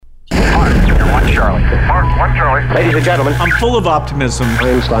Charlie. Mark 1 Charlie. Ladies and gentlemen, I'm full of optimism.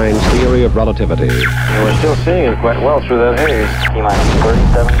 Einstein's theory of relativity. And we're still seeing it quite well through that haze. T-minus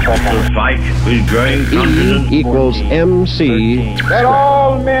 37 seconds. Fight with growing confidence. E equals MC. That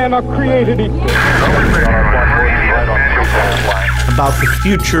all men are created equal. About the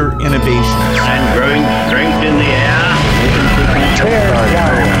future innovations. And growing strength in the air. Tear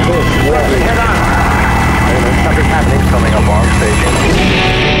down this weather. Head on. Something happening coming up on station.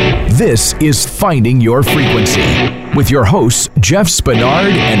 This is Finding Your Frequency with your hosts, Jeff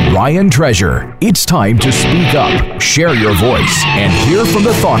Spinard and Ryan Treasure. It's time to speak up, share your voice, and hear from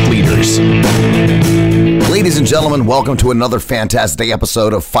the thought leaders. Ladies and gentlemen, welcome to another fantastic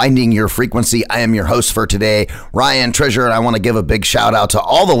episode of Finding Your Frequency. I am your host for today, Ryan Treasure, and I want to give a big shout out to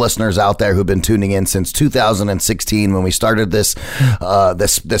all the listeners out there who've been tuning in since 2016 when we started this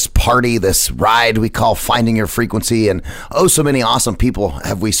party, this ride we call Finding Your Frequency, and so many awesome people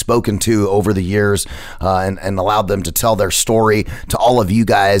have we spoken to over the years and allowed them to tell their story to all of you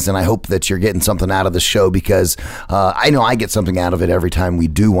guys, and I hope that you're getting something out of the show because I know I get something out of it every time we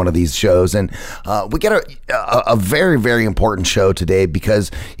do one of these shows, and we get a very, very important show today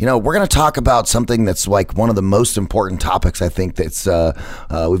because, you know, we're going to talk about something that's like one of the most important topics I think that's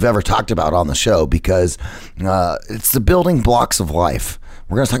we've ever talked about on the show because it's the building blocks of life.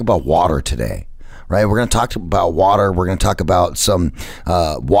 We're going to talk about water today. Right, we're going to talk about water. We're going to talk about some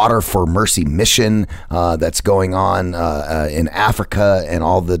Water for Mercy mission that's going on in Africa and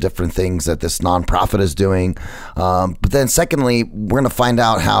all the different things that this nonprofit is doing. But then secondly, we're going to find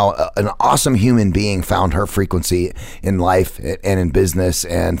out how an awesome human being found her frequency in life and in business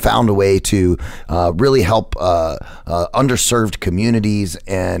and found a way to really help underserved communities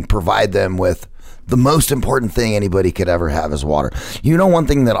and provide them with the most important thing anybody could ever have is water. You know, one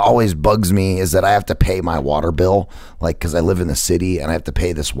thing that always bugs me is that I have to pay my water bill, like, because I live in the city and I have to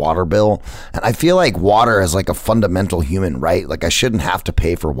pay this water bill. And I feel like water is like a fundamental human right. Like, I shouldn't have to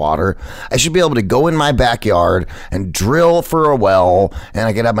pay for water. I should be able to go in my backyard and drill for a well, and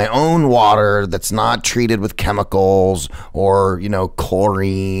I could have my own water that's not treated with chemicals or, you know,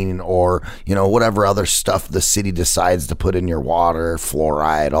 chlorine or, you know, whatever other stuff the city decides to put in your water,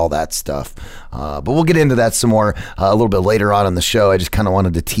 fluoride, all that stuff. But we'll get into that some more a little bit later on in the show. I just kind of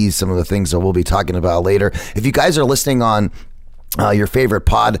wanted to tease some of the things that we'll be talking about later. If you guys are listening on your favorite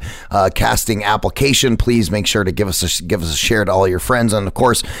podcasting application, please make sure to give us a share to all your friends, and of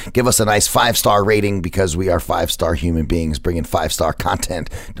course give us a nice 5-star rating because we are 5-star human beings bringing 5-star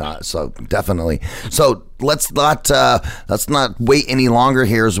content. So definitely. So let's not wait any longer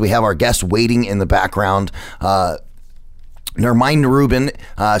here as we have our guest waiting in the background. Nermine Rubin,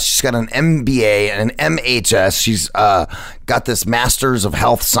 she's got an MBA and an MHS. She's got this Masters of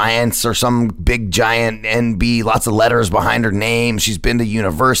Health Science or some big giant NB, lots of letters behind her name. She's been to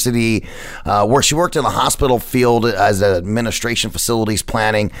university where she worked in the hospital field as an administration facilities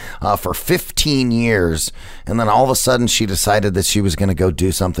planning for 15 years. And then all of a sudden she decided that she was going to go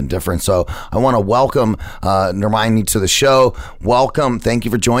do something different. So I want to welcome Nermine to the show. Welcome. Thank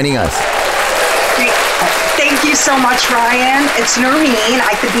you for joining us. Thank you so much, Ryan. It's Nermine.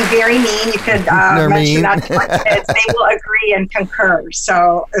 I could be very mean. You could mention that to my kids. They will agree and concur.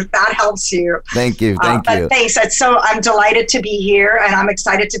 So if that helps you. Thank you. Thank you. But thanks. I'm delighted to be here, and I'm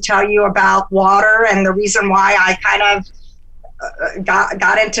excited to tell you about water and the reason why I kind of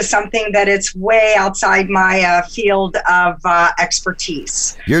got into something that it's way outside my field of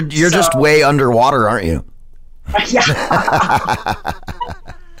expertise. You're just way underwater, aren't you? Yeah.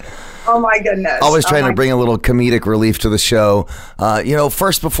 Oh my goodness. Always trying to bring a little comedic relief to the show.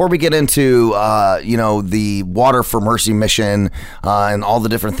 First, before we get into, the Water for Mercy mission and all the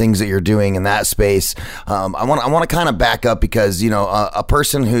different things that you're doing in that space, I want to kind of back up because, a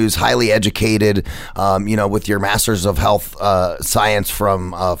person who's highly educated, with your Masters of Health Science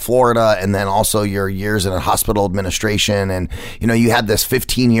from Florida, and then also your years in a hospital administration, and, you had this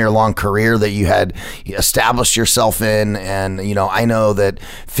 15-year-long career that you had established yourself in, and, I know that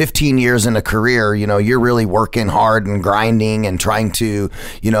 15 years in a career, you're really working hard and grinding and trying to,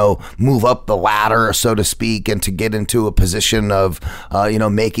 move up the ladder, so to speak, and to get into a position of,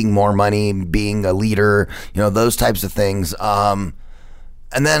 making more money, being a leader, those types of things. And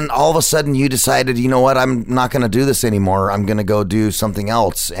then all of a sudden you decided, you know what, I'm not going to do this anymore. I'm going to go do something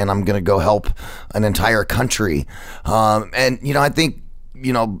else, and I'm going to go help an entire country. I think,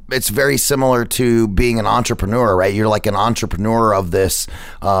 it's very similar to being an entrepreneur, right? You're like an entrepreneur of this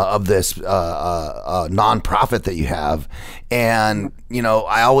nonprofit that you have. And,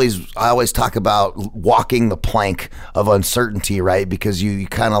 I always talk about walking the plank of uncertainty, right? Because you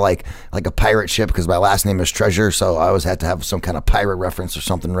kind of like a pirate ship, because my last name is Treasure, so I always had to have some kind of pirate reference or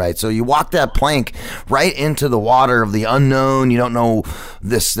something, right? So you walk that plank right into the water of the unknown. You don't know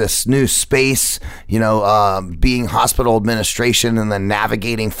this new space, being hospital administration and then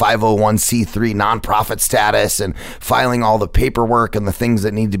navigating 501c3 nonprofit status and filing all the paperwork and the things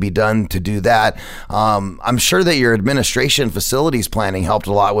that need to be done to do that. I'm sure that your administration facilities planning helped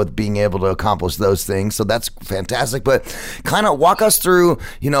a lot with being able to accomplish those things. So that's fantastic. But kind of walk us through,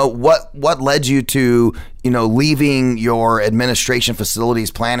 what led you to, leaving your administration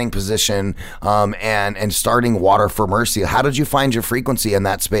facilities planning position and starting Water for Mercy. How did you find your frequency in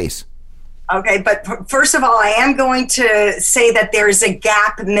that space? Okay, but first of all, I am going to say that there's a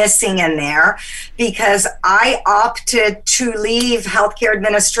gap missing in there, because I opted to leave healthcare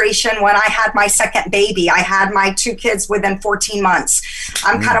administration when I had my second baby. I had my 2 kids within 14 months.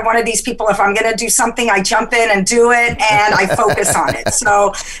 I'm kind of one of these people, if I'm going to do something, I jump in and do it, and I focus on it.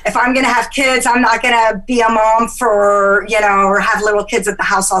 So if I'm going to have kids, I'm not going to be a mom for, or have little kids at the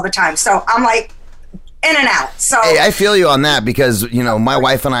house all the time. So I'm like, in and out. So hey, I feel you on that, because my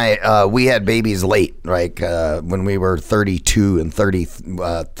wife and I we had babies late, like when we were 32 and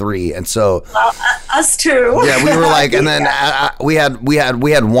 33, and so us too. Yeah, we were like, and then we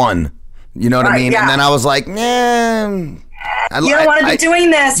had one. You know what I mean? Yeah. And then I was like, nah. You don't want to be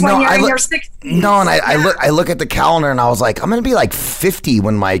doing this when you're in your 60s. No, and I look at the calendar and I was like, I'm going to be like 50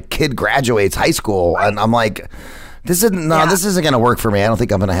 when my kid graduates high school, and I'm like, this isn't going to work for me. I don't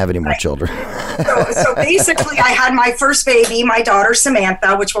think I'm going to have any more children. So basically, I had my first baby, my daughter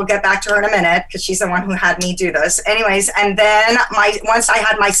Samantha, which we'll get back to her in a minute, because she's the one who had me do this. Anyways, and then once I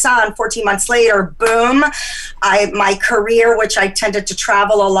had my son, 14 months later, boom, my career, which I tended to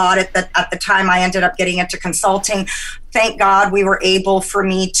travel a lot at the time, I ended up getting into consulting. Thank God we were able for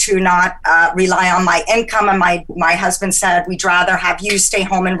me to not rely on my income. And my husband said, we'd rather have you stay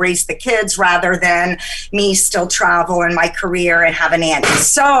home and raise the kids rather than me still travel in my career and have a nanny.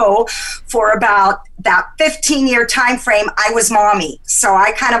 So for about that 15-year time frame, I was mommy. So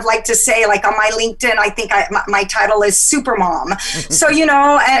I kind of like to say, like on my LinkedIn, I think my title is super mom. So,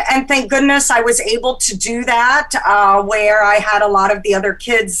 and thank goodness I was able to do that, where I had a lot of the other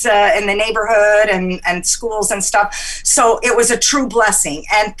kids in the neighborhood and schools and stuff. So it was a true blessing.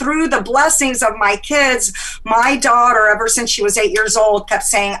 And through the blessings of my kids, my daughter, ever since she was 8 years old, kept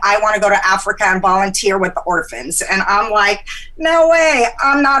saying, I want to go to Africa and volunteer with the orphans. And I'm like, no way.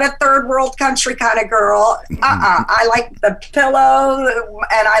 I'm not a third world country kind of girl. I like the pillow,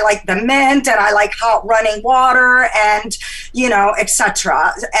 and I like the mint, and I like hot running water, and,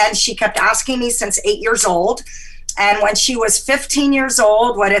 etc. And she kept asking me since 8 years old. And when she was 15 years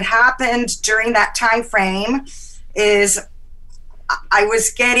old, what had happened during that time frame is I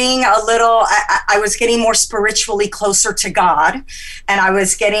was getting I was getting more spiritually closer to God, and I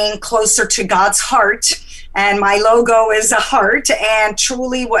was getting closer to God's heart. And my logo is a heart. And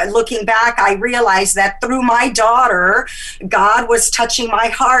truly, looking back, I realized that through my daughter, God was touching my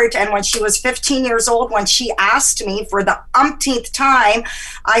heart. And when she was 15 years old, when she asked me for the umpteenth time,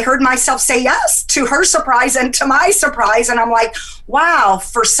 I heard myself say yes, to her surprise and to my surprise. And I'm like, wow,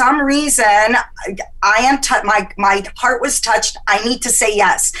 for some reason, I am my heart was touched. I need to say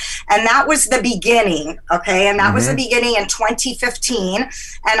yes. And that was the beginning. Okay. And that was the beginning in 2015. And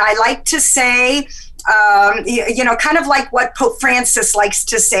I like to say, kind of like what Pope Francis likes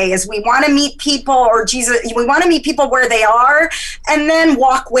to say is we want to meet people, or Jesus, we want to meet people where they are and then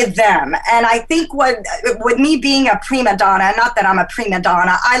walk with them. And I think with me being a prima donna, not that I'm a prima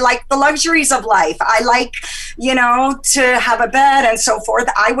donna, I like the luxuries of life. I like, to have a bed and so forth.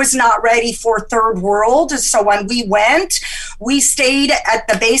 I was not ready for third world. So when we went, we stayed at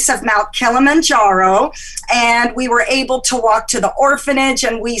the base of Mount Kilimanjaro, and we were able to walk to the orphanage,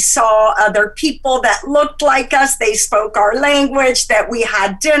 and we saw other people that looked like us. They spoke our language, that we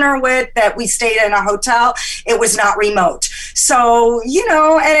had dinner with, that we stayed in a hotel. It was not remote. So,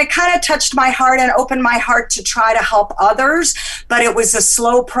 and it kind of touched my heart and opened my heart to try to help others. But it was a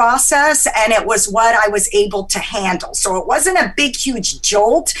slow process, and it was what I was able to handle. So it wasn't a big, huge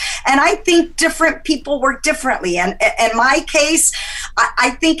jolt. And I think different people work differently. And in my case,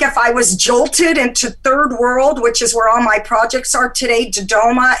 I think if I was jolted into third world, which is where all my projects are today,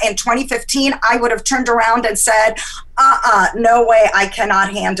 Dodoma, in 2015, I would have turned around and said, no way, I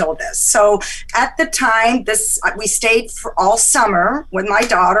cannot handle this. So at the time, we stayed for all summer with my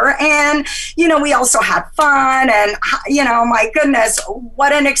daughter, and, we also had fun, and, my goodness,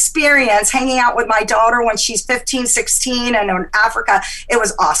 what an experience hanging out with my daughter when she's 15, 16, and in Africa. It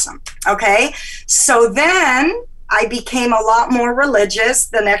was awesome. Okay. So then I became a lot more religious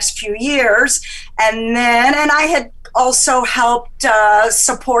the next few years. And I had also helped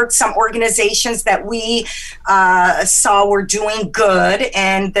support some organizations that we saw were doing good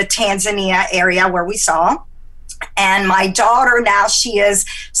in the Tanzania area where we saw. And my daughter now, she is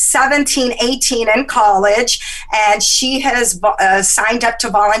 17, 18 in college, and she has signed up to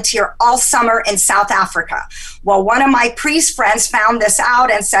volunteer all summer in South Africa. Well, one of my priest friends found this out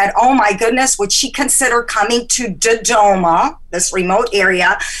and said, oh my goodness, would she consider coming to Dodoma, this remote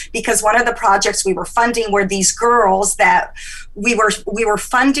area? Because one of the projects we were funding were these girls that we were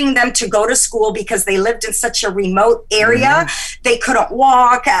funding them to go to school because they lived in such a remote area. Mm-hmm. They couldn't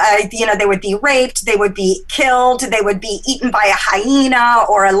walk. They would be raped. They would be killed. They would be eaten by a hyena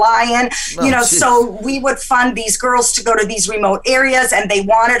or a lion. So we would fund these girls to go to these remote areas, and they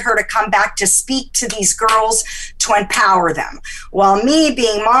wanted her to come back to speak to these girls to empower them. Well, me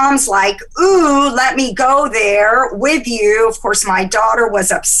being mom's like, ooh, let me go there with you. Of course, my daughter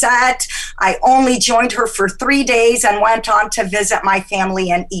was upset. I only joined her for 3 days and went on to visit my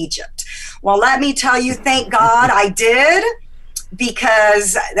family in Egypt. Well, let me tell you, thank God I did,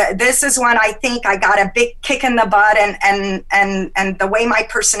 because this is when I think I got a big kick in the butt, and the way my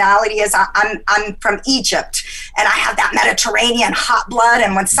personality is, I'm from Egypt, and I have that Mediterranean hot blood,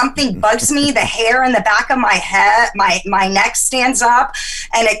 and when something bugs me, the hair in the back of my head, my neck stands up,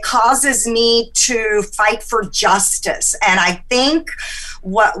 and it causes me to fight for justice. And I think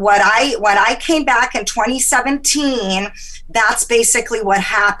when I came back in 2017, that's basically what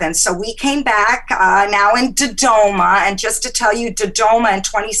happened. So we came back now in Dodoma, and just to tell you, Dodoma in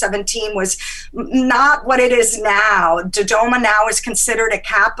 2017 was not what it is now. Dodoma now is considered a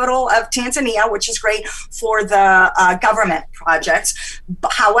capital of Tanzania, which is great for the government projects.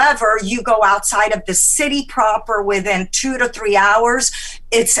 However, you go outside of the city proper within 2 to 3 hours,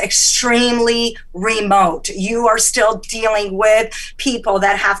 it's extremely remote. You are still dealing with people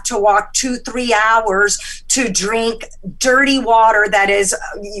that have to walk 2-3 hours to drink dirty water that is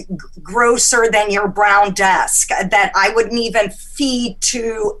grosser than your brown desk, that I wouldn't even feed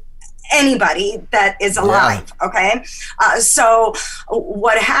to anybody that is alive. Yeah. Okay. So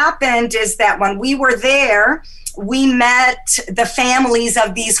what happened is that when we were there, we met the families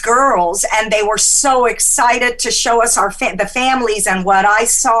of these girls, and they were so excited to show us the families. And what I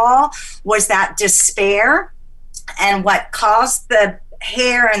saw was that despair, and what caused the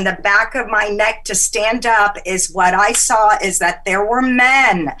hair in the back of my neck to stand up is what I saw is that there were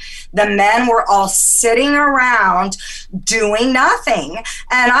men. The men were all sitting around doing nothing.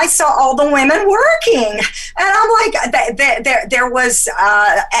 And I saw all the women working. And I'm like, there was,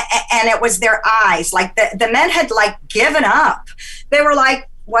 and it was their eyes. Like the men had like given up. They were like,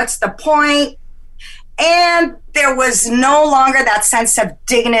 what's the point? And there was no longer that sense of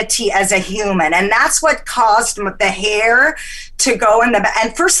dignity as a human. And that's what caused the hair to go in the back.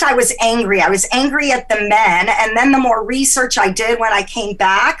 And first I was angry. I was angry at the men. And then the more research I did when I came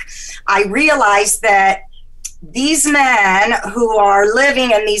back, I realized that these men who are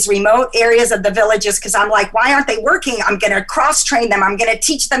living in these remote areas of the villages, because I'm like, why aren't they working? I'm going to cross-train them. I'm going to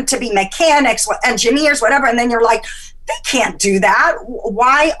teach them to be mechanics, engineers, whatever. And then you're like, they can't do that.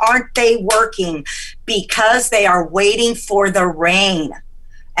 Why aren't they working? Because they are waiting for the rain.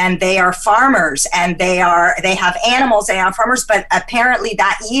 And they are farmers, and they have animals, they have farmers, but apparently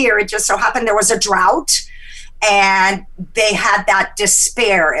that year it just so happened there was a drought, and they had that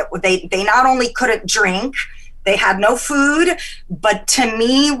despair. They not only couldn't drink, they had no food, but to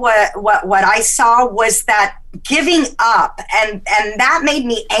me, what I saw was that giving up, and that made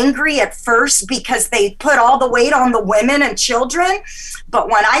me angry at first because they put all the weight on the women and children. But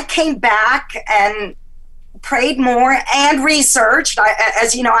when I came back and prayed more and researched,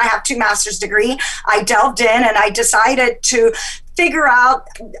 as you know, I have 2 master's degrees, I delved in and I decided to figure out.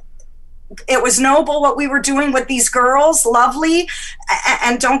 It was noble what we were doing with these girls, lovely.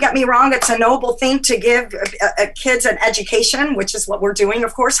 And don't get me wrong, it's a noble thing to give kids an education, which is what we're doing,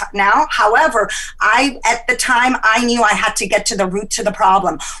 of course, now. However, at the time, I knew I had to get to the root to the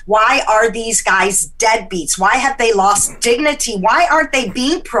problem. Why are these guys deadbeats? Why have they lost dignity? Why aren't they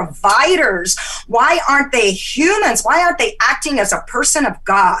being providers? Why aren't they humans? Why aren't they acting as a person of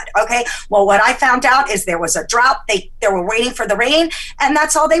God? Okay, well, what I found out is there was a drought. They were waiting for the rain, and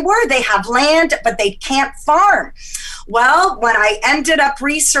that's all they were. They have land, but they can't farm. Well, when I ended up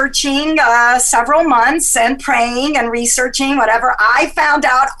researching several months and praying and researching whatever, I found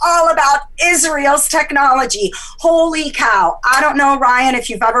out all about Israel's technology. Holy cow. I don't know, Ryan, if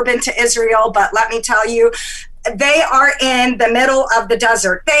you've ever been to Israel, but let me tell you, they are in the middle of the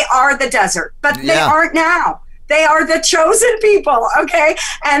desert. They are the desert, but they aren't now. They are the chosen people, okay?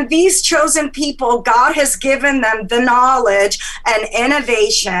 And these chosen people, God has given them the knowledge and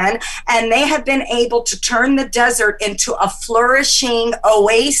innovation, and they have been able to turn the desert into a flourishing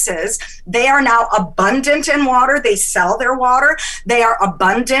oasis. They are now abundant in water. They sell their water. They are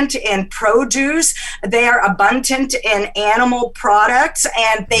abundant in produce. They are abundant in animal products,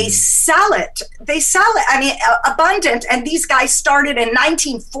 and they sell it. I mean, abundant. And these guys started in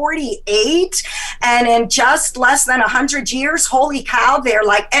 1948, and in just less than 100 years, holy cow, they're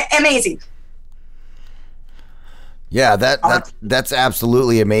like amazing. Yeah, that's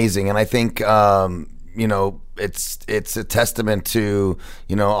absolutely amazing. And I think, you know, it's a testament to,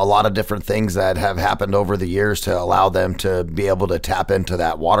 you know, a lot of different things that have happened over the years to allow them to be able to tap into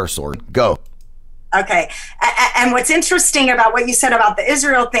that water source. Go. Okay. And what's interesting about what you said about the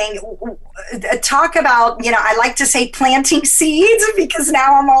Israel thing, talk about, you know, I like to say planting seeds, because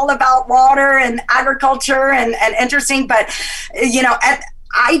now I'm all about water and agriculture and interesting, but, you know,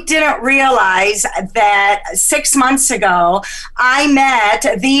 I didn't realize that 6 months ago, I met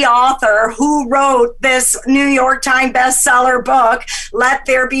the author who wrote this New York Times bestseller book, Let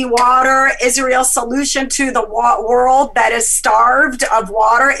There Be Water, Israel's Solution to the World That Is Starved of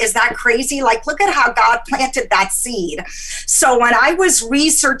Water. Is that crazy? Like, look at how God planted that seed. So when I was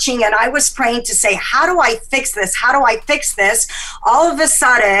researching and I was praying to say, how do I fix this? How do I fix this? All of a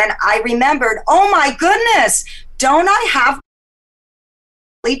sudden, I remembered, oh my goodness, don't I have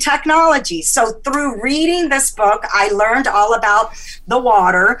technology? So through reading this book, I learned all about the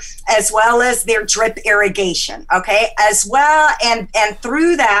water as well as their drip irrigation, okay, as well. And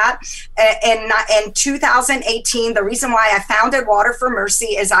through that, in 2018, the reason why I founded Water for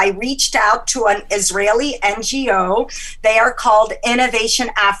Mercy is I reached out to an Israeli NGO. They are called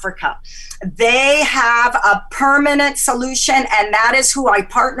Innovation Africa. They have a permanent solution, and that is who I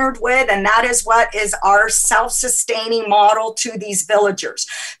partnered with, and that is what is our self-sustaining model to these villagers.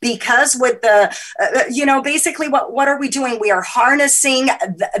 Because with the, you know, basically what are we doing? We are harnessing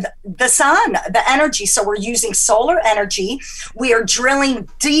the sun, the energy. So we're using solar energy. We are drilling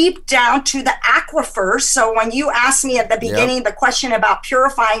deep down to the aquifer. So when you asked me at the beginning the question about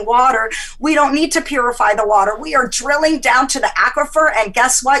purifying water, we don't need to purify the water. We are drilling down to the aquifer, and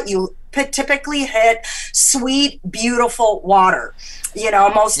guess what? You typically hit sweet, beautiful water, you know,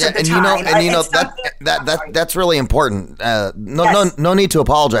 most of the time. That's really important. No need to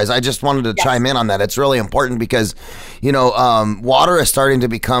apologize. I just wanted to chime in on that. It's really important because, you know, water is starting to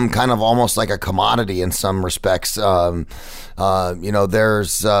become kind of almost like a commodity in some respects. You know,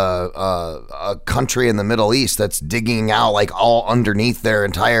 there's a country in the Middle East that's digging out like all underneath their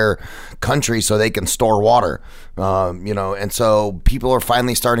entire country so they can store water. You know, and so people are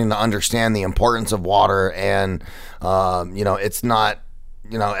finally starting to understand the importance of water, and you know, it's not,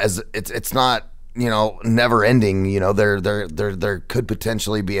 you know, as it's not, you know, never ending. You know, there could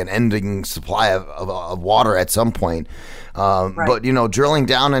potentially be an ending supply of water at some point. Right. But, you know, drilling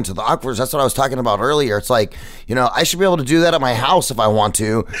down into the aquifers, that's what I was talking about earlier. It's like, you know, I should be able to do that at my house if I want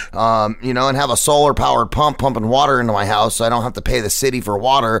to, you know, and have a solar powered pump pumping water into my house so I don't have to pay the city for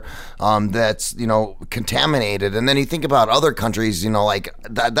water that's, you know, contaminated. And then you think about other countries, you know, like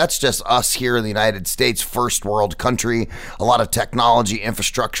that's just us here in the United States, first world country, a lot of technology,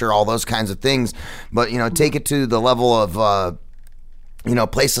 infrastructure, all those kinds of things. But, you know, take it to the level of, you know,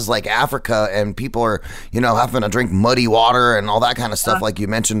 places like Africa, and people are, you know, having to drink muddy water and all that kind of stuff, like you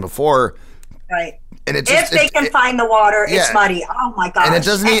mentioned before. Right. And it just, if they can find the water, it's muddy. Oh my gosh. And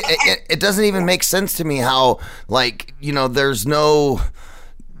it doesn't even make sense to me how, like, you know, there's not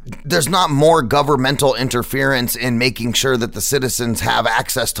more governmental interference in making sure that the citizens have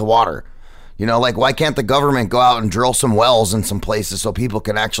access to water. You know, like, why can't the government go out and drill some wells in some places so people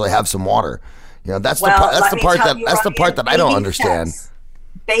can actually have some water? You know, that's the part that I don't understand.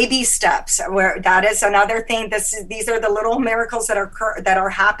 Baby steps, where that is another thing. These are the little miracles that are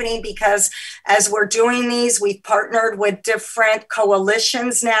happening, because as we're doing these, we've partnered with different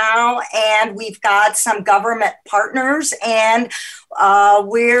coalitions now, and we've got some government partners, and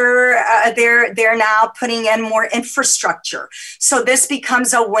they're now putting in more infrastructure. So this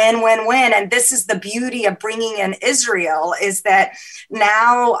becomes a win-win-win. And this is the beauty of bringing in Israel, is that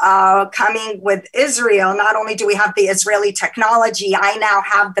now coming with Israel, not only do we have the Israeli technology, I now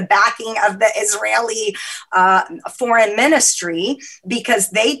have the backing of the Israeli foreign ministry,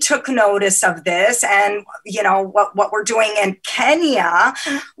 because they took notice of this. And, you know, what we're doing in Kenya,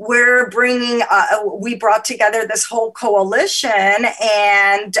 we're bringing, we brought together this whole coalition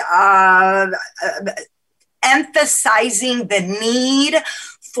and emphasizing the need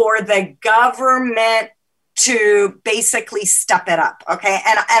for the government to basically step it up. Okay.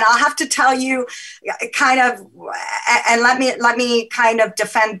 And I'll have to tell you and let me kind of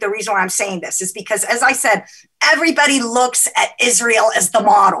defend the reason why I'm saying this is because, as I said, everybody looks at Israel as the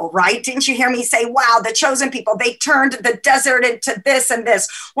model, right? Didn't you hear me say, wow, the chosen people, they turned the desert into this and this.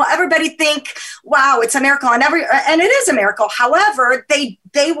 Well, everybody think, wow, it's a miracle. And it is a miracle. However,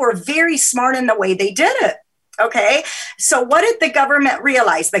 they were very smart in the way they did it. Okay. So what did the government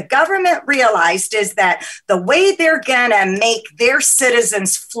realize? The government realized is that the way they're going to make their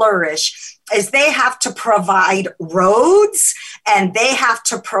citizens flourish is they have to provide roads and they have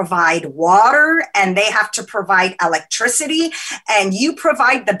to provide water and they have to provide electricity, and you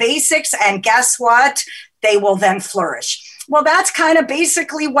provide the basics, and guess what? They will then flourish. Well, that's kind of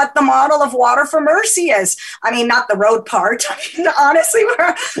basically what the model of Water for Mercy is. I mean, not the road part. I mean, honestly,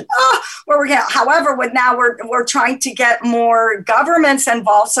 however, we're trying to get more governments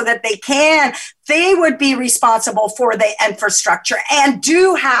involved so that they would be responsible for the infrastructure and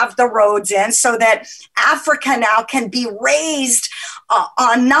do have the roads in so that Africa now can be raised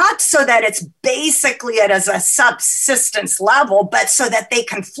on not so that it's basically at as a subsistence level, but so that they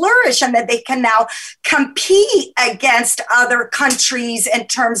can flourish and that they can now compete against other countries in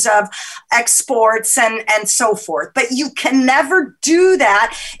terms of exports and so forth. But you can never do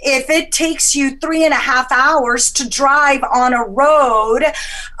that if it takes you 3.5 hours to drive on a road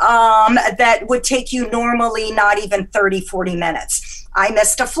that would take you normally not even 30, 40 minutes. I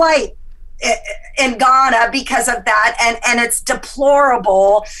missed a flight in Ghana because of that, and it's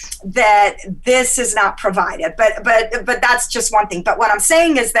deplorable that this is not provided. But that's just one thing. But what I'm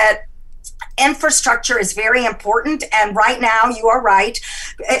saying is that infrastructure is very important, and right now you are right.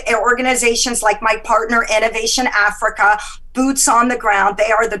 Organizations like my partner Innovation Africa, boots on the ground,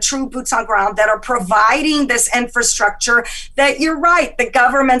 they are the true boots on ground that are providing this infrastructure that you're right, the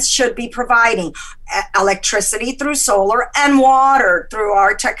governments should be providing. Electricity through solar and water through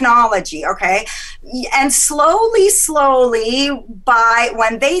our technology, okay? And slowly,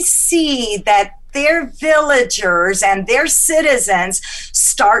 when they see that their villagers and their citizens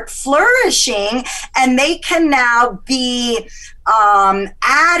start flourishing and they can now be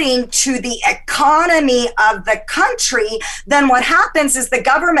adding to the economy of the country, then what happens is the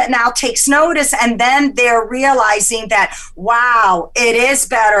government now takes notice, and then they're realizing that, wow, it is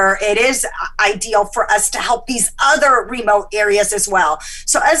better, it is ideal for us to help these other remote areas as well.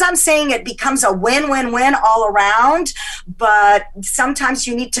 So as I'm saying, it becomes a win-win-win all around, but sometimes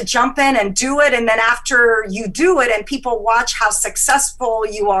you need to jump in and do it, and then after you do it and people watch how successful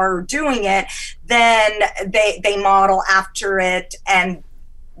you are doing it, then they model after it, and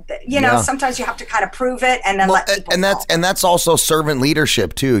sometimes you have to kind of prove it and then let people and that's also servant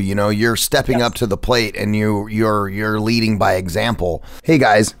leadership too. You're stepping up to the plate and you're leading by example. Hey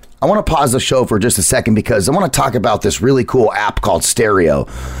guys, I want to pause the show for just a second because I want to talk about this really cool app called Stereo.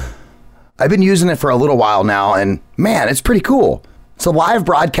 I've been using it for a little while now, and man, it's pretty cool. It's a live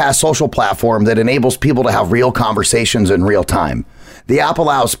broadcast social platform that enables people to have real conversations in real time. The app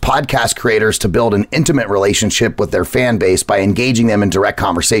allows podcast creators to build an intimate relationship with their fan base by engaging them in direct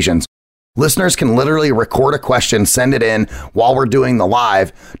conversations. Listeners can literally record a question, send it in while we're doing the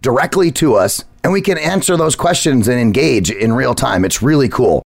live directly to us, and we can answer those questions and engage in real time. It's really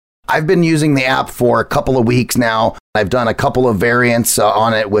cool. I've been using the app for a couple of weeks now. I've done a couple of variants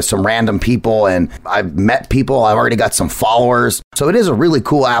on it with some random people, and I've met people. I've already got some followers. So it is a really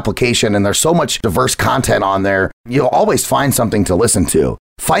cool application, and there's so much diverse content on there. You'll always find something to listen to.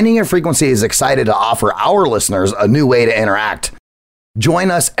 Finding Your Frequency is excited to offer our listeners a new way to interact. Join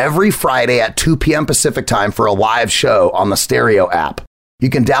us every Friday at 2 p.m. Pacific time for a live show on the Stereo app. You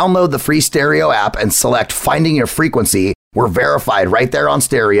can download the free Stereo app and select Finding Your Frequency. We're verified right there on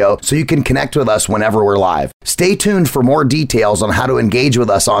Stereo, so you can connect with us whenever we're live. Stay tuned for more details on how to engage with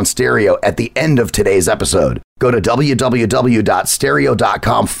us on Stereo at the end of today's episode. Go to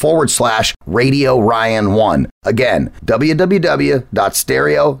www.stereo.com/Radio Ryan 1. Again,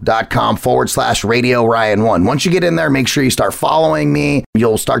 www.stereo.com/Radio Ryan 1. Once you get in there, make sure you start following me.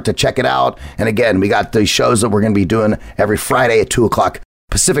 You'll start to check it out. And again, we got the shows that we're going to be doing every Friday at 2 o'clock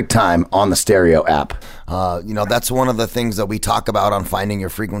Pacific time on the Stereo app. That's one of the things that we talk about on Finding Your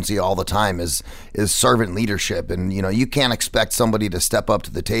Frequency all the time is servant leadership. And, you can't expect somebody to step up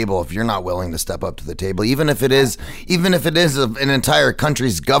to the table if you're not willing to step up to the table, even if it is an entire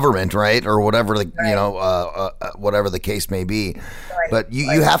country's government, right? Or whatever, whatever the case may be. Right. But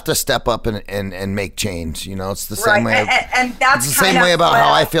you have to step up and make change. It's the same way. And that's it's the same way about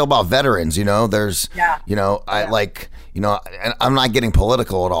how I feel about veterans. you know, and I'm not getting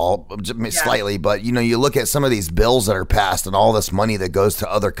political at all, slightly, but, you know, you look at some of these bills that are passed and all this money that goes to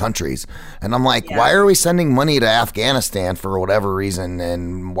other countries. And I'm like, why are we sending money to Afghanistan for whatever reason?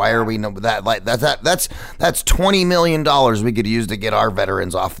 And why are we that? Like that's $20 million we could use to get our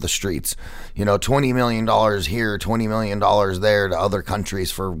veterans off the streets. You know, $20 million here, $20 million there to other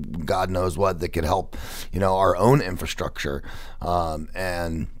countries for God knows what that could help, you know, our own infrastructure.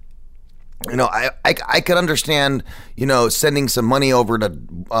 And, you know, I could understand, you know, sending some money over to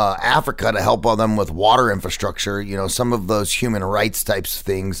Africa to help them with water infrastructure. You know, some of those human rights types of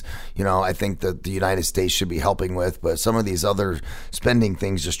things, you know, I think that the United States should be helping with. But some of these other spending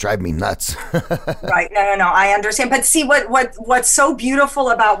things just drive me nuts. Right. No. I understand. But see, what's so beautiful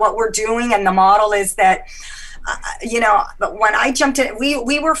about what we're doing and the model is that, you know, when I jumped in,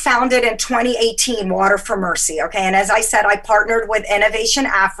 we were founded in 2018, Water for Mercy. Okay. And as I said, I partnered with Innovation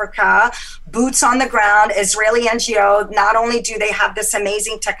Africa, boots on the ground, Israeli NGO. Not only do they have this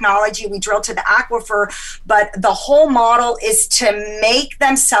amazing technology, we drill to the aquifer, but the whole model is to make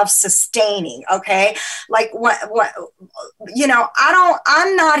them self-sustaining. Okay. Like what, you know,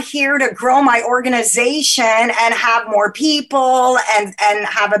 I'm not here to grow my organization and have more people and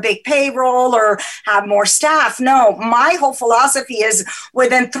have a big payroll or have more staff. No, my whole philosophy is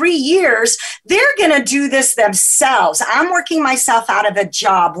within 3 years, they're going to do this themselves. I'm working myself out of a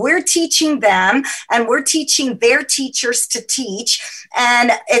job. We're teaching them and we're teaching their teachers to teach.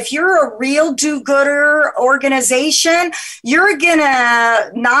 And if you're a real do-gooder organization, you're going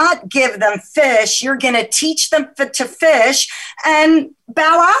to not give them fish. You're going to teach them to fish and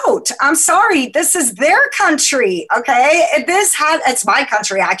bow out. I'm sorry. This is their country. Okay. It's my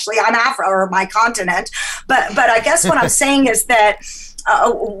country, actually. I'm Afro, or my continent. But I guess what I'm saying is that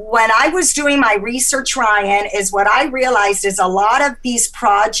when I was doing my research, Ryan, is what I realized is a lot of these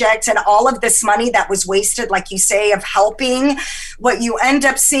projects and all of this money that was wasted, like you say, of helping, what you end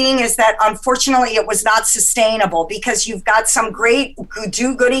up seeing is that unfortunately it was not sustainable because you've got some great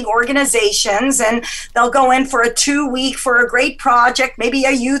do-gooding organizations and they'll go in for a 2-week for a great project, maybe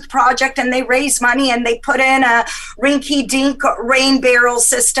a youth project, and they raise money and they put in a rinky-dink rain barrel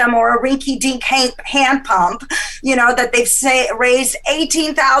system or a rinky-dink hand pump, you know, that they've raised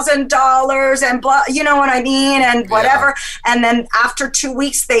 $18,000 and blah, you know what I mean, and whatever. Yeah. And then after 2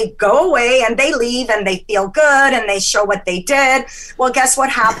 weeks, they go away and they leave and they feel good and they show what they did. Well, guess what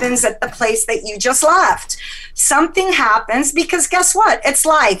happens at the place that you just left? Something happens because guess what? It's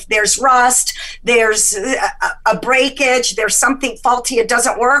life. There's rust. There's a breakage. There's something faulty. It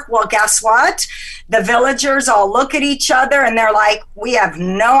doesn't work. Well, guess what? The villagers all look at each other and they're like, we have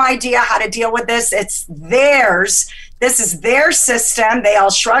no idea how to deal with this. It's theirs. This is their system. They all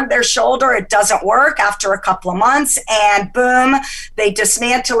shrug their shoulder. It doesn't work after a couple of months and boom, they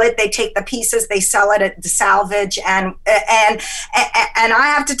dismantle it. They take the pieces, they sell it at the salvage. And I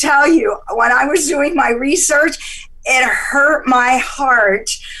have to tell you, when I was doing my research, it hurt my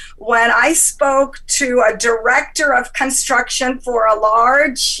heart when I spoke to a director of construction for a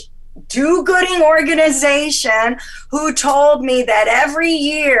large do-gooding organization who told me that every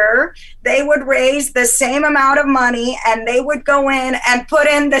year they would raise the same amount of money and they would go in and put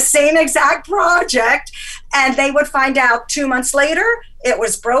in the same exact project and they would find out 2 months later it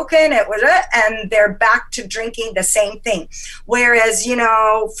was broken, and they're back to drinking the same thing. Whereas, you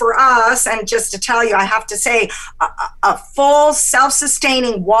know, for us, and just to tell you, I have to say a full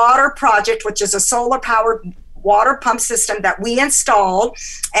self-sustaining water project, which is a solar powered water pump system that we installed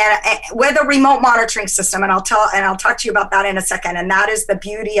and with a remote monitoring system. And I'll talk to you about that in a second. And that is the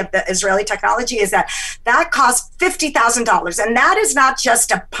beauty of the Israeli technology, is that costs $50,000. And that is not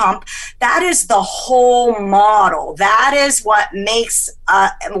just a pump. That is the whole model. That is what makes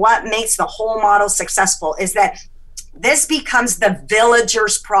the whole model successful, is that this becomes the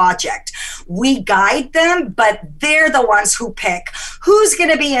villagers' project. We guide them, but they're the ones who pick who's going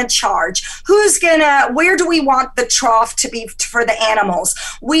to be in charge, where do we want the trough to be for the animals.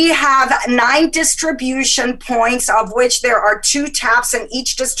 We have 9 distribution points, of which there are 2 taps in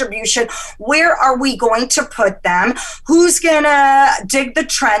each distribution. Where are we going to put them? Who's going to dig the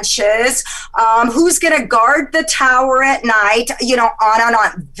trenches? Who's going to guard the tower at night? You know, on and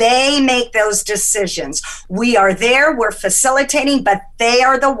on. They make those decisions. We are there. We're facilitating, but they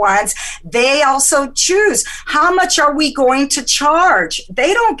are the ones. They also choose how much are we going to charge.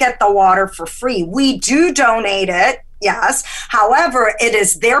 They don't get the water for free. We do donate it Yes. However, it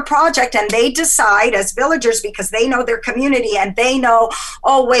is their project, and they decide as villagers, because they know their community and they know,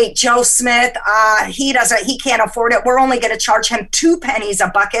 oh, wait, Joe Smith, he can't afford it. We're only going to charge him 2 pennies a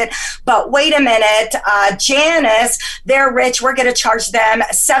bucket. But wait a minute, Janice, they're rich. We're going to charge them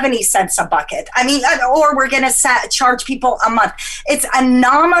 70 cents a bucket. I mean, or we're going to charge people a month. It's a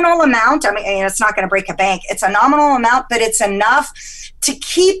nominal amount. I mean, it's not going to break a bank. It's a nominal amount, but it's enough to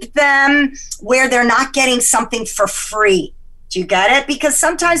keep them where they're not getting something for free. Do you get it? Because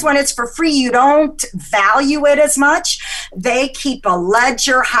sometimes when it's for free, you don't value it as much. They keep a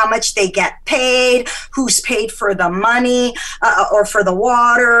ledger, how much they get paid, who's paid for the money or for the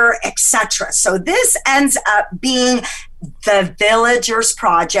water, etc. So this ends up being the Villagers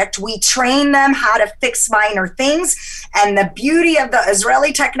Project. We train them how to fix minor things. And the beauty of the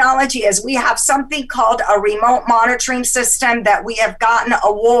Israeli technology is we have something called a remote monitoring system that we have gotten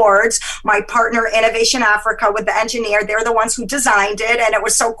awards. My partner, Innovation Africa, with the engineer, they're the ones who designed it. And it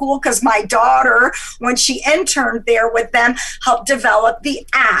was so cool because my daughter, when she interned there with them, helped develop the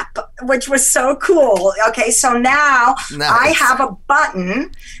app, which was so cool. Okay, so now I have a button,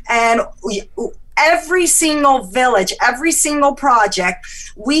 and every single village, every single project,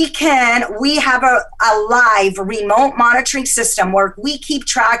 we have a live remote monitoring system where we keep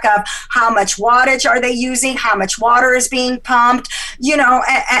track of how much wattage are they using, how much water is being pumped,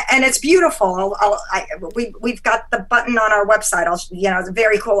 and it's beautiful. We've got the button on our website. It's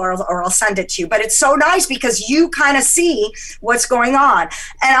very cool, or I'll send it to you. But it's so nice because you kind of see what's going on.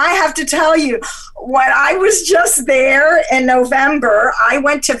 And I have to tell you, when I was just there in November, I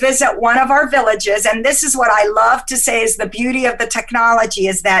went to visit one of our villages, and this is what I love to say is the beauty of the technology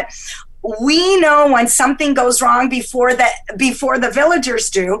is that we know when something goes wrong before the villagers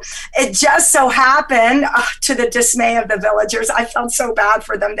do. It just so happened, to the dismay of the villagers, I felt so bad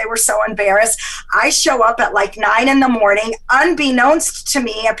for them. They were so embarrassed. I show up at like 9 a.m, unbeknownst to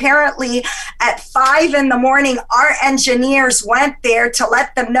me. Apparently at 5 a.m, our engineers went there to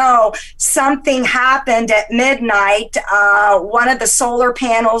let them know something happened at midnight. One of the solar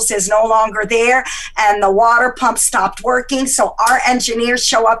panels is no longer there, and the water pump stopped working. So our engineers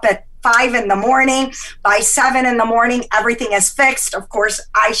show up at 5 a.m. By 7 a.m, everything is fixed. Of course,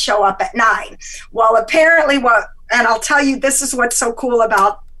 I show up at 9. Well, apparently and I'll tell you, this is what's so cool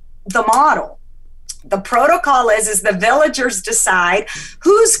about the model. The protocol is the villagers decide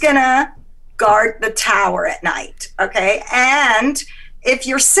who's gonna guard the tower at night, okay? And if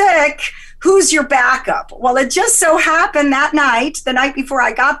you're sick, who's your backup? Well, it just so happened that night, the night before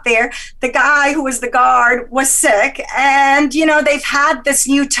I got there, the guy who was the guard was sick. And, they've had this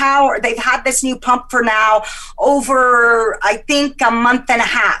new tower, they've had this new pump for now over, I think, a month and a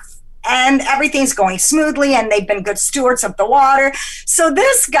half. And everything's going smoothly, and they've been good stewards of the water. So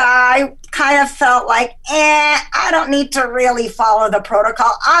this guy kind of felt like, I don't need to really follow the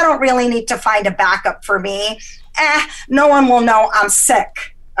protocol. I don't really need to find a backup for me. No one will know I'm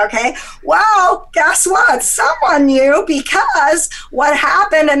sick. Okay, well, guess what? Someone knew, because what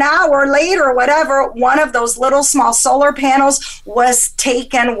happened an hour later, whatever, one of those little small solar panels was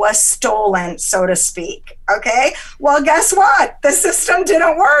stolen, so to speak. Okay, well, guess what? The system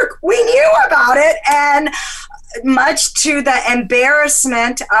didn't work. We knew about it, and much to the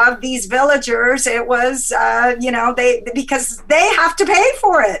embarrassment of these villagers, it was, because they have to pay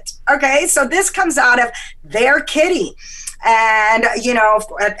for it. Okay, so this comes out of their kitty. And,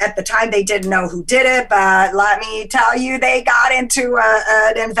 at the time they didn't know who did it, but let me tell you, they got into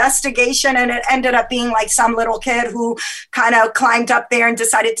an investigation, and it ended up being like some little kid who kind of climbed up there and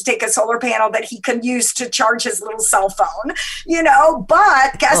decided to take a solar panel that he could use to charge his little cell phone,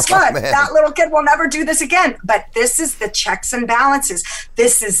 but guess what? Man. That little kid will never do this again. But this is the checks and balances.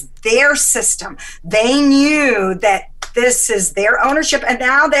 This is their system. They knew that this is their ownership, and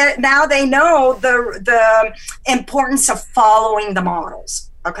now they know the importance of following the models.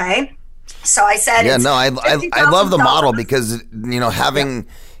 Okay, so I said, I love the model because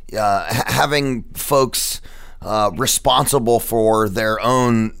having folks responsible for their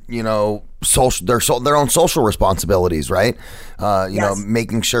own their own social responsibilities, right?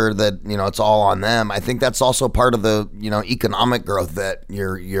 Making sure that it's all on them. I think that's also part of the economic growth that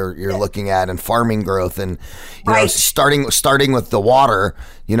you're looking at, and farming growth, and starting with the water,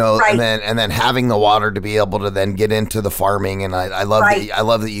 and then having the water to be able to then get into the farming. And I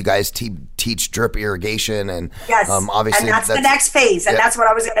love that you guys teach drip irrigation, and obviously and that's the next phase, and that's what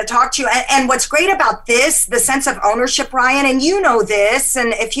I was going to talk to you. And what's great about this, the sense of ownership, Ryan, and this,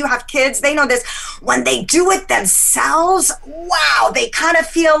 and if you have kids, they know this, when they do it themselves, wow, they kind of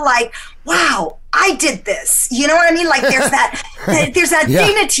feel like, wow, I did this. You know what I mean? Like there's that Yeah.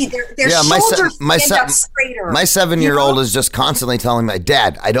 dignity. Their shoulders stand up straighter. My 7-year-old is just constantly telling me,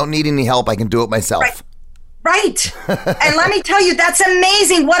 Dad, I don't need any help. I can do it myself. Right. And let me tell you, that's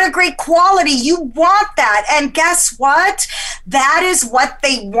amazing. What a great quality. You want that. And guess what? That is what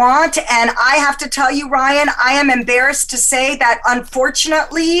they want. And I have to tell you, Ryan, I am embarrassed to say that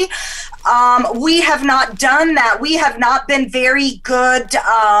unfortunately, we have not done that. We have not been very good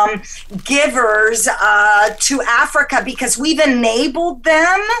givers to Africa because we've enabled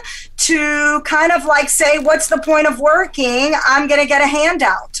them to kind of like say, what's the point of working? I'm going to get a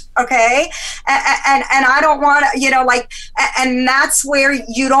handout. Okay. And I don't want to, and that's where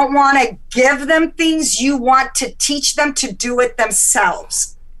you don't want to give them things. You want to teach them to do it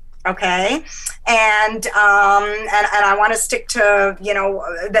themselves. Okay. And I want to stick to,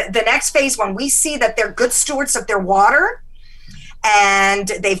 the next phase when we see that they're good stewards of their water and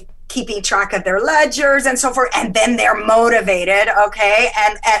they've keeping track of their ledgers and so forth, and then they're motivated, okay?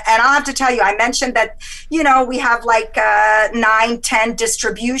 And I'll have to tell you, I mentioned that, we have like 9-10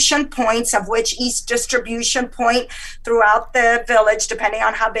 distribution points, of which each distribution point throughout the village, depending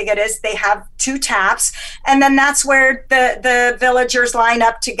on how big it is, they have 2 taps, and then that's where the villagers line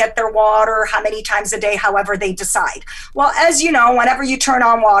up to get their water how many times a day, however they decide. Well, as you know, whenever you turn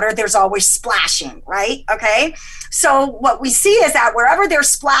on water, there's always splashing, right? Okay? So what we see is that wherever they're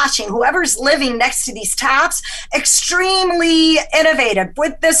splashing, whoever's living next to these taps, extremely innovative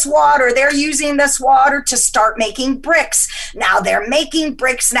with this water. They're using this water to start making bricks. Now they're making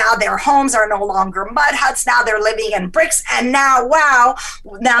bricks. Now their homes are no longer mud huts. Now they're living in bricks. And now, wow,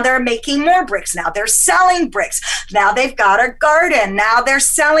 now they're making more bricks. Now they're selling bricks. Now they've got a garden. Now they're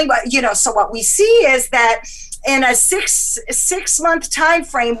selling, so what we see is that in a six-month time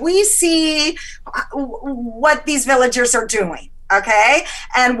frame, we see what these villagers are doing, okay?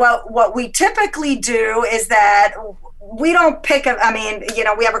 And what we typically do is that we don't pick we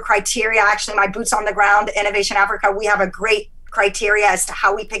have a criteria. Actually, my Boots on the Ground, Innovation Africa, we have a great criteria as to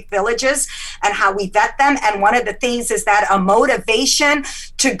how we pick villages and how we vet them. And one of the things is that a motivation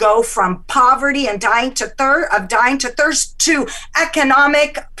to go from poverty and dying to thirst to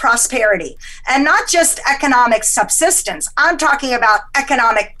economic prosperity, and not just economic subsistence. I'm talking about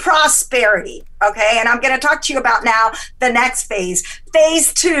economic prosperity. Okay, and I'm going to talk to you about now the next phase.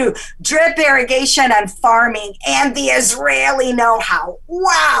 Phase 2, drip irrigation and farming and the Israeli know-how.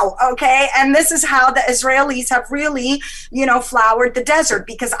 Wow, okay, and this is how the Israelis have really, flowered the desert,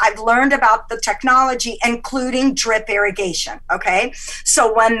 because I've learned about the technology, including drip irrigation, okay?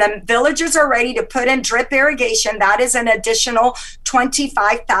 So when the villagers are ready to put in drip irrigation, that is an additional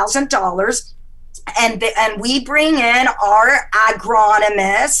 $25,000. And we bring in our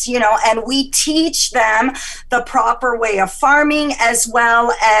agronomists, and we teach them the proper way of farming, as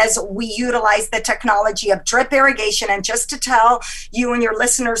well as we utilize the technology of drip irrigation. And just to tell you and your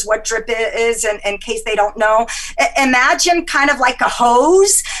listeners what drip is, in case they don't know, imagine kind of like a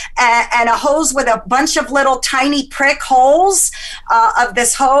hose, and a hose with a bunch of little tiny prick holes of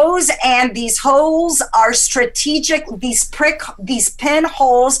this hose. And these holes are strategic. These pin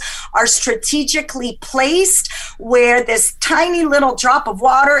holes are strategically placed where this tiny little drop of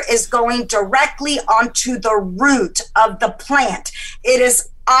water is going directly onto the root of the plant. It is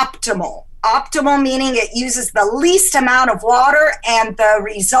optimal. Optimal meaning it uses the least amount of water, and the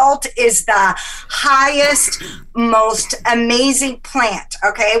result is the highest, most amazing plant.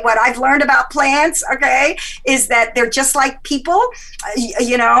 Okay, what I've learned about plants, okay, is that they're just like people.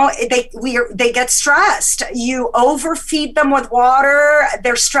 They get stressed. You overfeed them with water,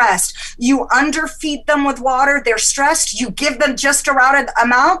 they're stressed. You underfeed them with water, they're stressed. You give them just a right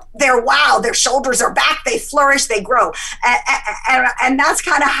amount, their shoulders are back, they flourish, they grow, and that's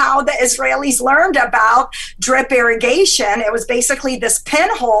kind of how the Israelis learned about drip irrigation. It was basically this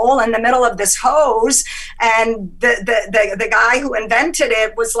pinhole in the middle of this hose, and the guy who invented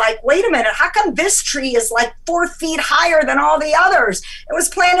it was like, wait a minute, how come this tree is like 4 feet higher than all the others? It was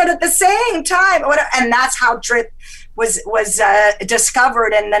planted at the same time. And that's how drip was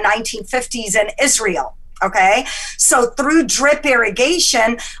discovered in the 1950s in Israel. Okay, so through drip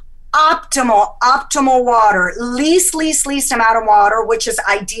irrigation, optimal water, least amount of water, which is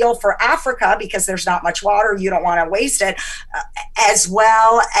ideal for Africa because there's not much water, you don't want to waste it, as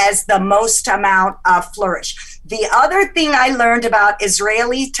well as the most amount of flourish. The other thing I learned about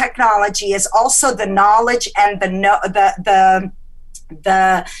Israeli technology is also the knowledge and the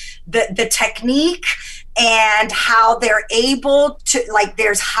technique and how they're able to, like,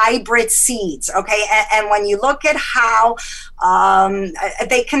 there's hybrid seeds, okay? And when you look at how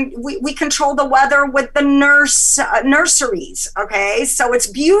we control the weather with the nurseries, okay? So it's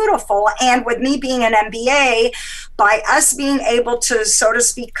beautiful. And with me being an MBA, by us being able to, so to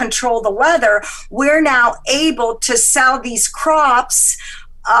speak, control the weather, we're now able to sell these crops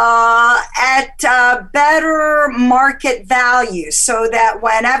at better market value, so that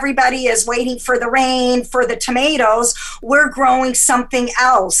when everybody is waiting for the rain for the tomatoes, we're growing something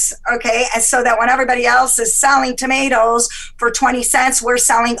else, okay? And so that when everybody else is selling tomatoes for 20 cents, we're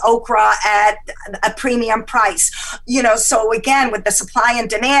selling okra at a premium price. So again, with the supply and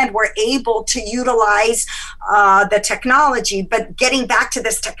demand, we're able to utilize the technology. But getting back to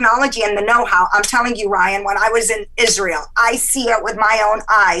this technology and the know-how, I'm telling you, Ryan, when I was in Israel, I see it with my own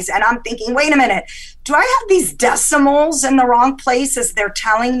eyes, and I'm thinking, wait a minute, do I have these decimals in the wrong place as they're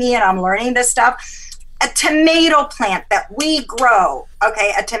telling me, and I'm learning this stuff? A tomato plant that we grow,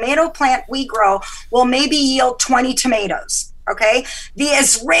 okay, will maybe yield 20 tomatoes, okay? The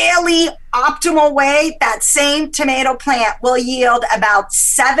Israeli optimal way, that same tomato plant will yield about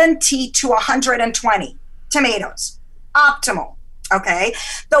 70 to 120 tomatoes, optimal. Okay,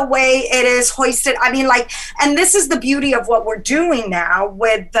 the way it is hoisted. I mean, and this is the beauty of what we're doing now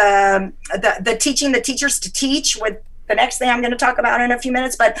with the teaching the teachers to teach, with the next thing I'm going to talk about in a few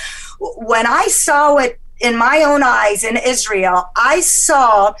minutes. But when I saw it in my own eyes in Israel, I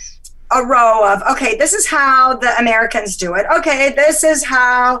saw a row of, okay, this is how the Americans do it. Okay, this is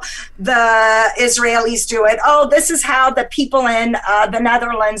how the Israelis do it. Oh, this is how the people in the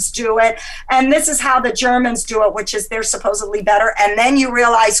Netherlands do it. And this is how the Germans do it, which is they're supposedly better. And then you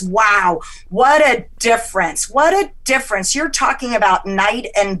realize, wow, what a difference. What a difference. You're talking about night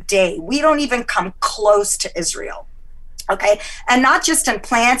and day. We don't even come close to Israel. Okay, and not just in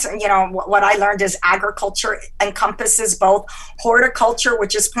plants. What I learned is agriculture encompasses both horticulture,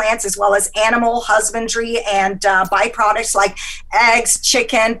 which is plants, as well as animal husbandry and byproducts like eggs,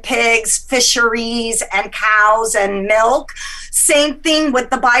 chicken, pigs, fisheries, and cows and milk. Same thing with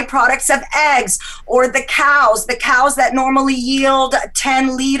the byproducts of eggs, or the cows. The cows that normally yield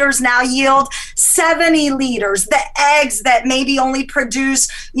 10 liters now yield 70 liters. The eggs that maybe only produce,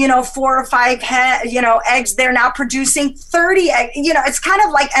 4 or 5 eggs, they're now producing 30 eggs. It's kind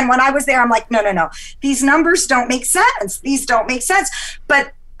of like, and when I was there, I'm like, no. These numbers don't make sense. These don't make sense.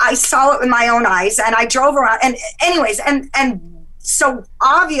 But I saw it with my own eyes, and I drove around. And anyways, and so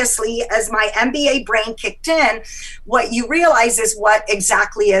obviously, as my MBA brain kicked in, what you realize is what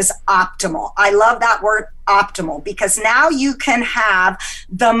exactly is optimal. I love that word, optimal, because now you can have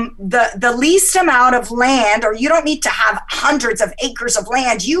the least amount of land, or you don't need to have hundreds of acres of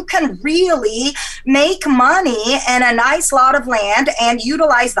land. You can really make money in a nice lot of land and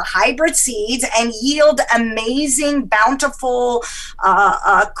utilize the hybrid seeds and yield amazing, bountiful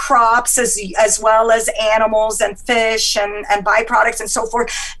crops, as well as animals and fish and byproducts and so forth,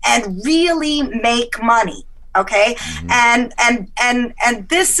 and really make money. Okay. Mm-hmm. And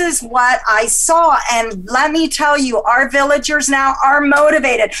this is what I saw. And let me tell you, our villagers now are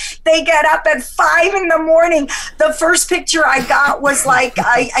motivated. They get up at 5 a.m. The first picture I got was like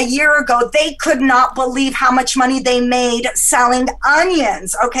a year ago. They could not believe how much money they made selling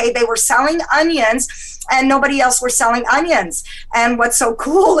onions. Okay. They were selling onions, and nobody else were selling onions. And what's so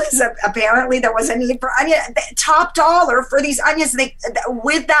cool is that apparently there was a need for onion, top dollar for these onions.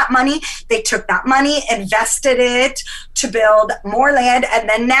 With that money, they took that money, invested it to build more land. And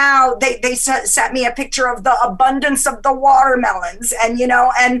then now they sent me a picture of the abundance of the watermelons. And,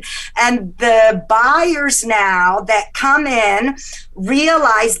 and the buyers now that come in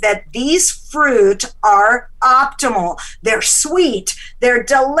realize that these fruit are optimal. They're sweet, they're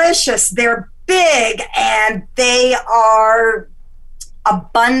delicious, they're big, and they are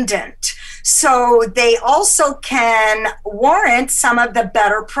abundant. So they also can warrant some of the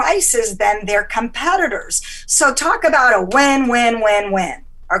better prices than their competitors. So talk about a win-win-win-win.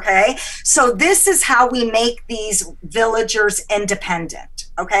 Okay, so this is how we make these villagers independent.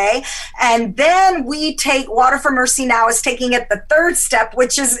 Okay, and then we take Water for Mercy now is taking it the third step,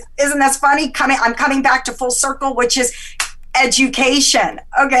 which isn't that funny? I'm coming back to full circle, which is education.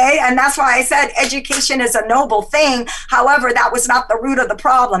 Okay, and that's why I said education is a noble thing. However, that was not the root of the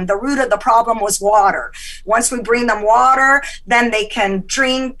problem. The root of the problem was water. Once we bring them water, then they can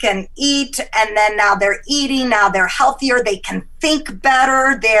drink and eat, and then now they're eating, now they're healthier, they can think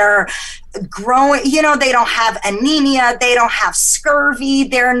better, they're growing, they don't have anemia, they don't have scurvy,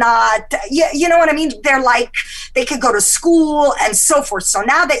 they're not, you know what I mean? They're like, they could go to school and so forth. So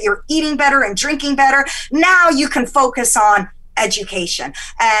now that you're eating better and drinking better, now you can focus on education.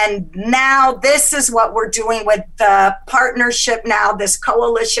 And now this is what we're doing with the partnership now, this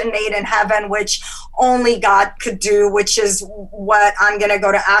coalition made in heaven, which only God could do, which is what I'm going to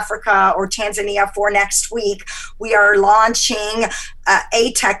go to Africa or Tanzania for next week. We are launching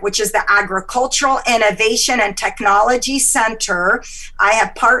ATEC, which is the Agricultural Innovation and Technology Center. I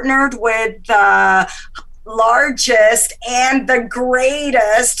have partnered with the largest and the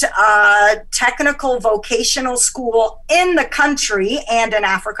greatest technical vocational school in the country and in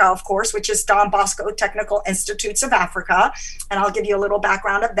Africa, of course, which is Don Bosco Technical Institutes of Africa. And I'll give you a little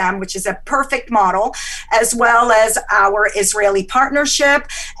background of them, which is a perfect model, as well as our Israeli partnership.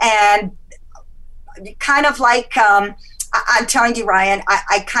 And kind of like, I'm telling you, Ryan,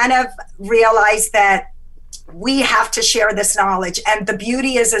 I kind of realized that we have to share this knowledge. And the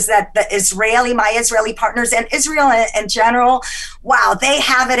beauty is that my Israeli partners and Israel in general, wow, they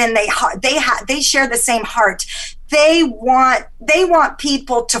have it in their heart. They share the same heart. They want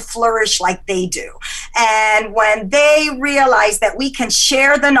people to flourish like they do. And when they realize that we can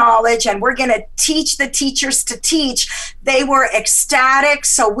share the knowledge and we're going to teach the teachers to teach, they were ecstatic.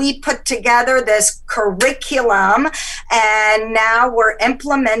 So we put together this curriculum, and now we're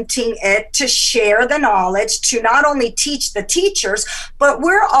implementing it to share the knowledge, to not only teach the teachers, but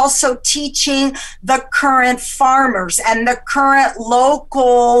we're also teaching the current farmers and the current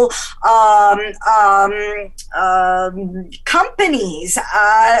local companies,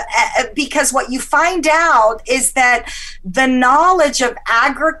 because what you find out is that the knowledge of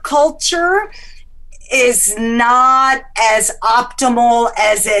agriculture is not as optimal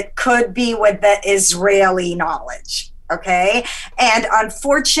as it could be with the Israeli knowledge. Okay. And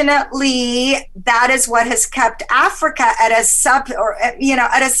unfortunately, that is what has kept Africa at a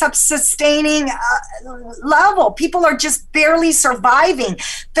self-sustaining level. People are just barely surviving.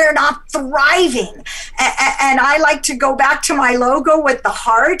 They're not thriving. And I like to go back to my logo with the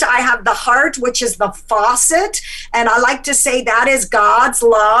heart. I have the heart, which is the faucet. And I like to say that is God's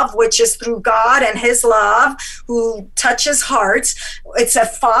love, which is through God and his love who touches hearts. It's a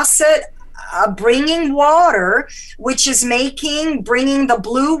faucet bringing water, which is bringing the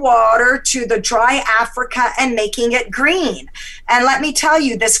blue water to the dry Africa and making it green. And let me tell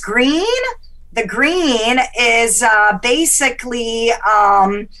you, the green is basically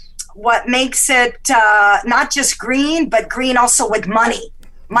what makes it not just green, but green also with money.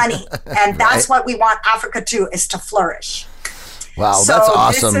 And that's what we want Africa to, is to flourish. Wow, so that's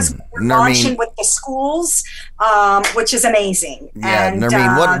awesome. This is what we're launching with the schools, which is amazing. Yeah, and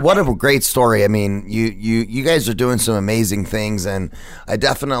Nermeen, what a great story. I mean, you guys are doing some amazing things, and I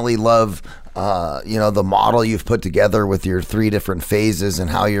definitely love the model you've put together with your 3 different phases and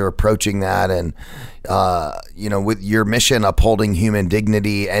how you're approaching that, and with your mission upholding human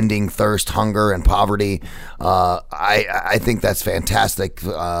dignity, ending thirst, hunger, and poverty. I think that's fantastic,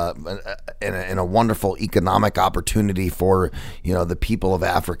 and a wonderful economic opportunity for the people of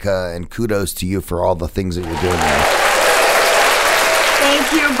Africa. And kudos to you for all the things that you're doing there.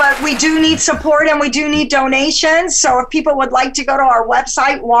 Thank you, but we do need support and we do need donations. So if people would like to go to our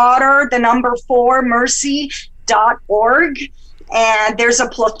website, water4mercy.org, and there's a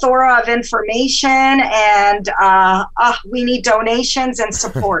plethora of information, and we need donations and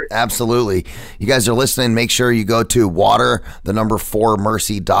support. Absolutely. You guys are listening. Make sure you go to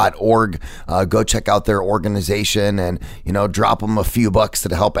water4mercy.org. Go check out their organization and, drop them a few bucks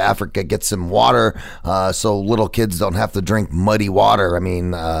to help Africa get some water so little kids don't have to drink muddy water. I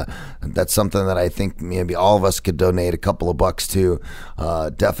mean, that's something that I think maybe all of us could donate a couple of bucks to.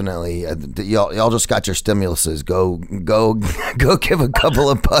 Definitely. Y'all just got your stimuluses. Go give a couple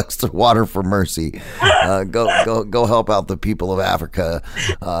of bucks to Water for Mercy. Go help out the people of Africa.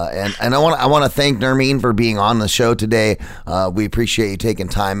 And I want to thank Nermeen for being on the show today. We appreciate you taking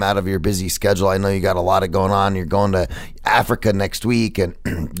time out of your busy schedule. I know you got a lot of going on. You're going to Africa next week and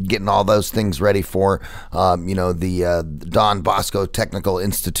getting all those things ready for the Don Bosco Technical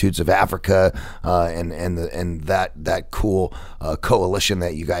Institutes of Africa and that cool coalition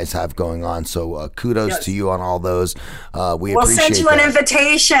that you guys have going on. So kudos to you on all those. We'll send you an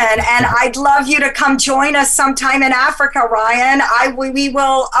invitation, and I'd love you to come join us sometime in Africa, Ryan. We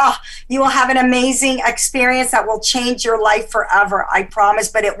will. You will have an amazing experience that will change your life forever. I promise,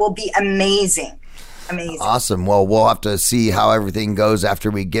 but it will be amazing. Amazing. Awesome. Well, we'll have to see how everything goes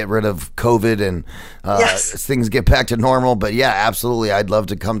after we get rid of COVID and things get back to normal. But yeah, absolutely. I'd love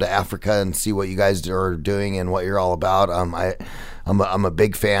to come to Africa and see what you guys are doing and what you're all about. I'm a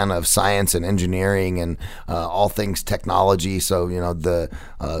big fan of science and engineering and all things technology. So, the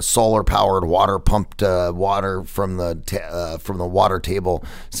solar powered water pumped water from the water table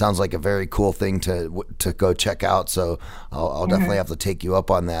sounds like a very cool thing to go check out. So I'll definitely have to take you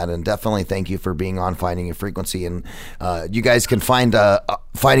up on that, and definitely thank you for being on Finding Your Frequency. And you guys can find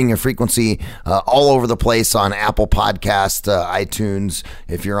Finding Your Frequency all over the place on Apple Podcast, iTunes,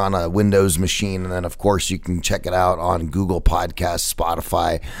 if you're on a Windows machine. And then, of course, you can check it out on Google Podcasts,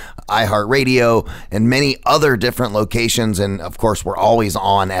 Spotify, iHeartRadio, and many other different locations. And, of course, we're always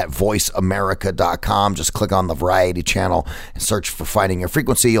on at voiceamerica.com. Just click on the Variety channel and search for Finding Your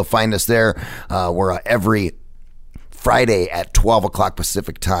Frequency. You'll find us there. We're every Friday at 12 o'clock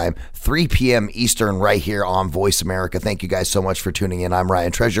Pacific time, 3 p.m. Eastern, right here on Voice America. Thank you guys so much for tuning in. I'm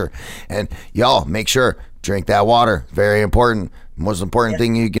Ryan Treasure. And y'all, make sure, drink that water. Very important. Most important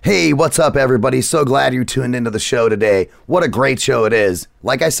thing you get. Hey, what's up, everybody? So glad you tuned into the show today. What a great show it is.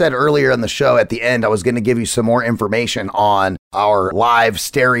 Like I said earlier in the show, at the end, I was going to give you some more information on our live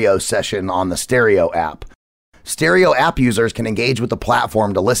stereo session on the Stereo app. Stereo app users can engage with the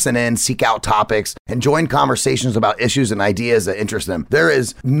platform to listen in, seek out topics, and join conversations about issues and ideas that interest them. There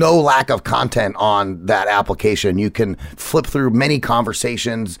is no lack of content on that application. You can flip through many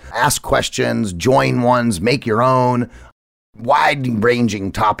conversations, ask questions, join ones, make your own.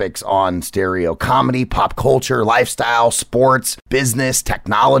 Wide-ranging topics on Stereo: comedy, pop culture, lifestyle, sports, business,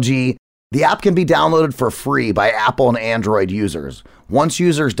 technology. The app can be downloaded for free by Apple and Android users. Once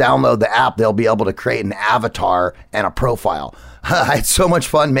users download the app, they'll be able to create an avatar and a profile. I had so much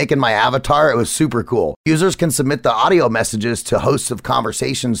fun making my avatar. It was super cool. Users can submit the audio messages to hosts of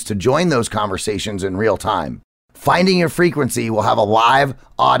conversations to join those conversations in real time. Finding Your Frequency will have a live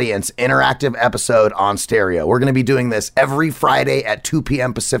audience interactive episode on Stereo. We're going to be doing this every Friday at 2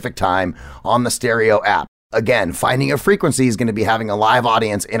 p.m. Pacific time on the Stereo app. Again, Finding Your Frequency is going to be having a live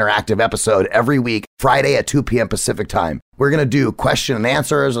audience interactive episode every week, Friday at 2 p.m. Pacific time. We're going to do question and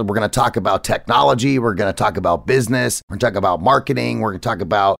answers. We're going to talk about technology. We're going to talk about business. We're going to talk about marketing. We're going to talk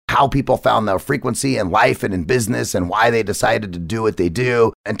about how people found their frequency in life and in business and why they decided to do what they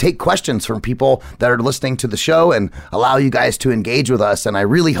do, and take questions from people that are listening to the show and allow you guys to engage with us. And I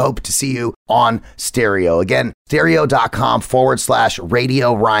really hope to see you on Stereo. Again,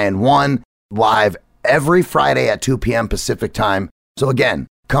 stereo.com/Radio Ryan 1 live every Friday at 2 p.m. Pacific time. So again,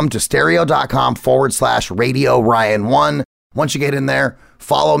 come to stereo.com/Radio Ryan 1. Once you get in there,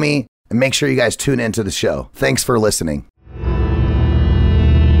 follow me and make sure you guys tune into the show. Thanks for listening.